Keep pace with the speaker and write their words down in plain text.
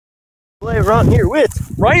Around here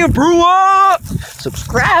with Ryan Brewer.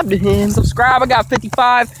 Subscribe to him. Subscribe. I got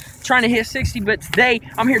 55, trying to hit 60, but today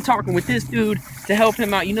I'm here talking with this dude to help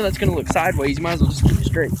him out. You know that's gonna look sideways. You might as well just keep it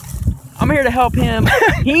straight. I'm here to help him.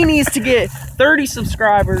 He needs to get 30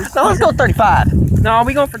 subscribers. So let's go 35. No,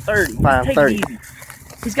 we going for 30. Fine, Take 30. it easy.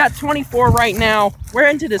 He's got 24 right now. We're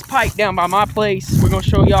into this pipe down by my place. We're gonna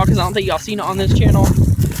show y'all because I don't think y'all seen it on this channel.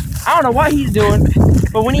 I don't know what he's doing,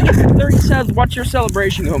 but when he gets to 30 subs, what's your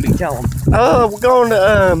celebration gonna be? Tell him. Oh, we're going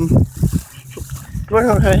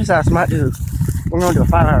to his house. Might do. We're going to do a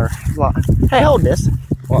 5-hour vlog. Hey, hold this.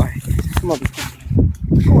 Why? Come on.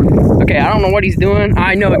 Okay, I don't know what he's doing.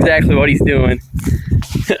 I know exactly what he's doing.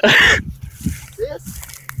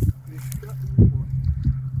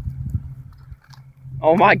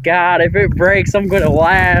 Oh my god, if it breaks, I'm gonna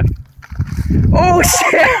laugh. Oh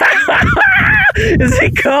shit! Is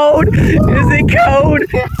it cold? Is it cold?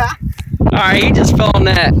 Alright, he just fell on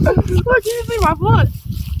that. Look, you see my foot.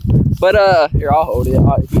 But here, I'll hold it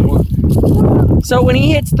if you want. So when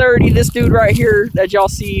he hits 30, this dude right here that y'all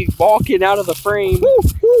see walking out of the frame,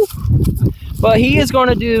 but he is going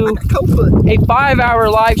to do a 5-hour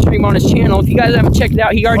live stream on his channel. If you guys haven't checked it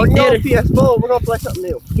out, he already did it. PS4, we're going to play something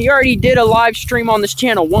new. He already did a live stream on this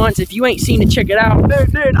channel once. If you ain't seen it, check it out.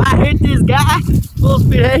 Dude, I hit this guy. Full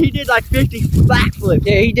speed ahead. He did like 50 backflips.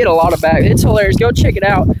 Yeah, he did a lot of back. It's hilarious. Go check it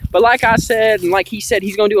out. But like I said, and like he said,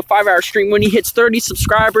 he's going to do a 5-hour stream when he hits 30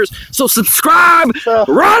 subscribers. So subscribe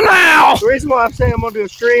right now! The reason why I'm saying I'm going to do a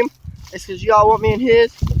stream is because y'all want me in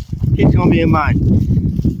his. He's going to be in mine.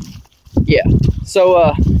 Yeah.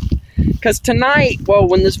 So, because tonight, well,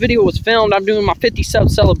 when this video was filmed, I'm doing my 50 sub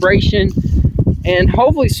celebration. And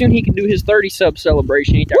hopefully soon he can do his 30 sub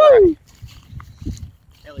celebration. Ain't that right?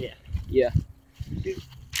 Hell yeah. Yeah. Dude.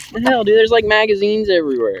 The hell, dude? There's like magazines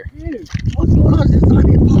everywhere. Dude, what's going on? Is this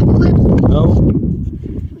zombie apocalypse? No.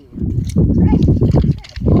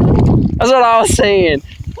 That's what I was saying.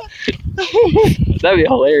 That'd be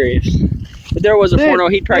hilarious. If there was a porno,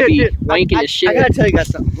 he'd probably be wanking his shit. I gotta tell you guys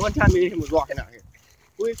something. One time me and him was walking out here.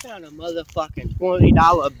 We found a motherfucking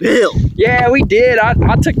 $20 bill. Yeah, we did. I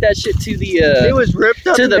took that shit to the it was ripped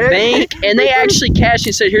up to the bank, and they actually cashed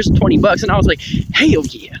and said, "Here's $20," and I was like, "Hell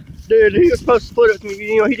yeah!" Dude, he was supposed to split it with me.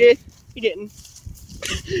 You know what he did? He didn't.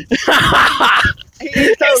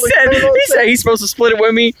 he said he's supposed to split it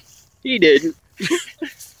with me. He did.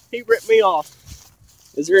 He ripped me off.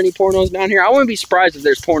 Is there any pornos down here? I wouldn't be surprised if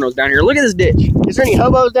there's pornos down here. Look at this ditch. Is there any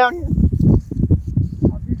hobos down here?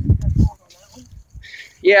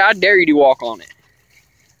 Yeah, I dare you to walk on it.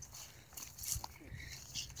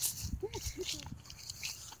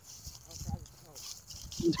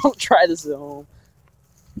 Don't try this at home.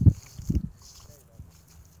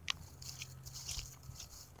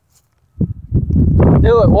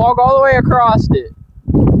 Do it. Walk all the way across it.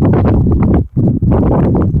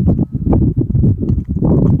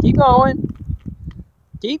 Keep going.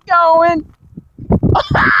 Keep going.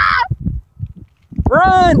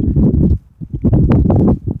 Run.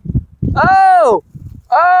 Oh!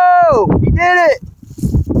 Oh! He did it!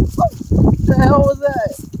 What the hell was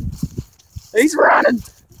that? He's running!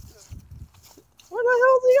 Where the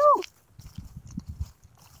hell is he going?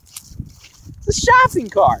 It's a shopping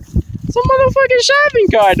cart. Some motherfucking shopping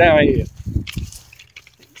cart down here.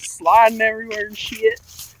 Sliding everywhere and shit.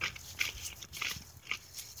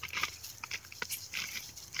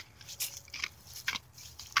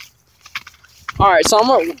 Alright, so I'm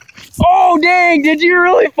gonna... Oh, dang! Did you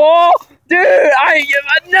really fall? Dude,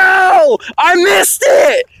 no! I missed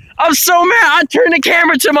it! I'm so mad. I turned the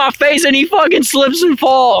camera to my face and he fucking slips and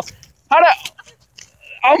falls. I'm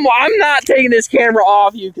not taking this camera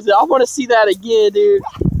off you because I want to see that again, dude.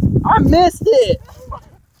 I missed it.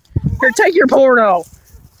 Here, take your porno.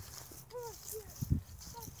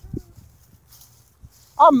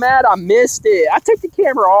 I'm mad I missed it. I took the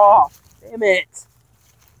camera off. Damn it.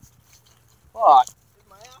 Fuck.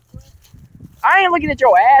 I ain't looking at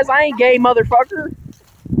your ass. I ain't gay, motherfucker.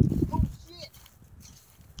 Oh, shit.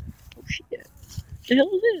 Oh, shit. What the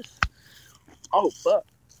hell is this? Oh, fuck.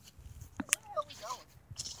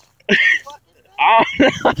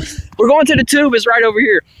 We're going to the tube. It's right over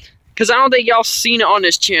here. Because I don't think y'all seen it on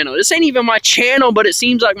this channel. This ain't even my channel, but it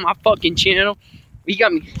seems like my fucking channel. You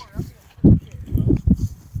got me.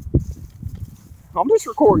 I'm just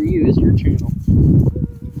recording you. This is your channel.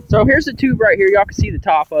 So here's the tube right here. Y'all can see the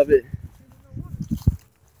top of it.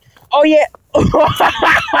 Oh, yeah.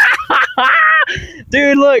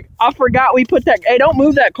 Dude, look. I forgot we put that. Hey, don't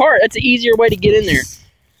move that cart. That's an easier way to get in there.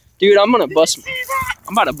 Dude, I'm about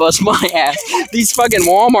to bust my ass. These fucking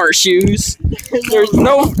Walmart shoes.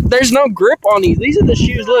 There's no grip on these. These are the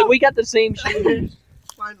shoes. Look, we got the same shoes.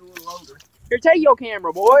 find it a little longer. Here, take your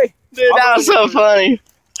camera, boy. Dude, that was so funny.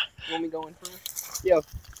 You want me going first? Yo. You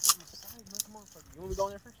want me going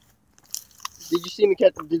there first? Did you see me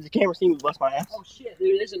catch? Did the camera see me bust my ass? Oh shit,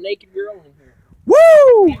 dude, there's a naked girl in here.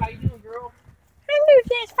 Woo! Hey, how you doing, girl? I'm doing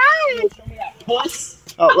just fine. Show me that puss.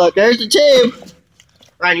 Oh, look, there's the tube.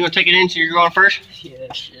 Ryan, you want to take it in so you're going first?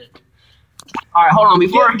 Yeah, shit. All right, hold on.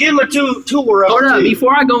 Before Give him a tour of hold the on, tube.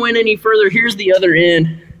 before I go in any further, here's the other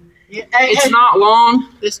end. Yeah, hey, It's hey, not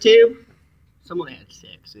long. this tube. Someone had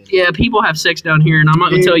sex in it. Yeah, people have sex down here, and I'm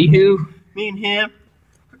not gonna tell you who. Me and him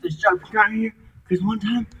put this junk right here because one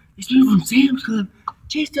time these people from Sam's Club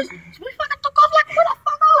chased us. So we fucking took off like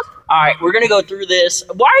motherfuckers. All right, we're gonna go through this.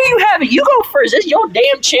 Why are you having? You go first. This is your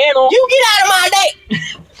damn channel. You get out of my day.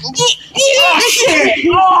 Oh shit!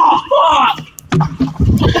 Oh fuck!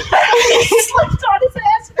 He slipped on his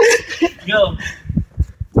ass. Go.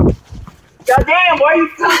 Goddamn! Why are you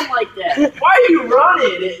feeling like that? Why are you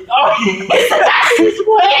running? Oh, it's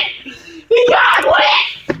wet. He got wet.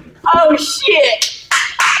 Oh shit!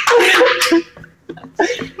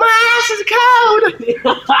 My ass is cold.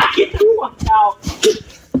 Get the fuck out!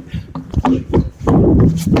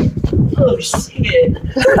 Oh shit!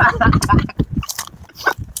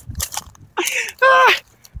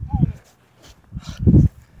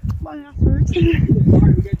 My ass hurts.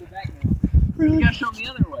 Alright, we gotta go back now. Really? You gotta show them the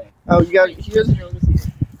other way. Oh, you got it. He doesn't go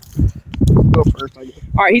first, I guess.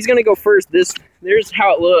 Alright, he's gonna go first. There's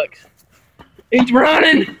how it looks. He's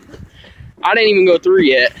running! I didn't even go through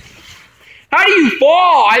yet. How do you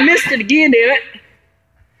fall? I missed it again, damn it.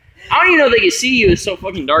 I don't even know if they can see you. It's so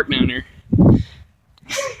fucking dark down there.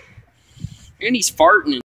 And he's farting.